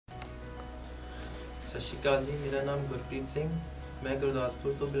सत श्री अकाल जी, मेरा नाम गुरप्रीत सिंह, मैं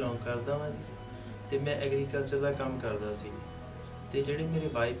गुरदासपुर तो बिलोंग करदा हाँ जी। तो मैं एग्रीकल्चर का काम करदा सी ते जिहड़े मेरे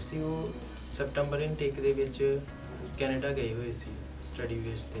वाइफ सी वो सैप्टंबर इनटेक दे विच कैनेडा गए हुए सी स्टडी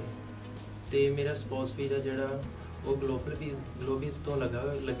बेस ते मेरा स्पाउस वीज़ा जिहड़ा वो ग्लोबिज़ तो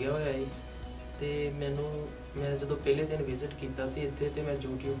लग्या होया है। ते मैं जो पहले दिन विजिट किया इत्थे ते मैं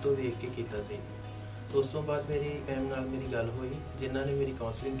यूट्यूब तो देख के कीता सी। उस तो बाद मेरी मैम नाल मेरी गल हुई जिन्हां ने मेरी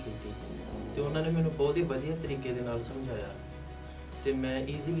काउंसलिंग की तो उन्होंने मैंने बहुत ही वधिया तरीके दे नाल समझाया तो मैं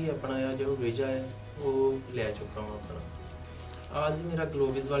ईजीली अपना जो वीज़ा है वो लै चुका हूँ अपना। आज मेरा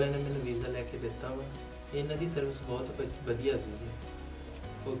ग्लोबिज़ वाले ने मैंने वीज़ा लैके दिता वा। इन्हां दी सर्विस बहुत वधिया सी जी।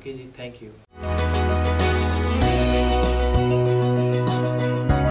 Okay ji, thank you.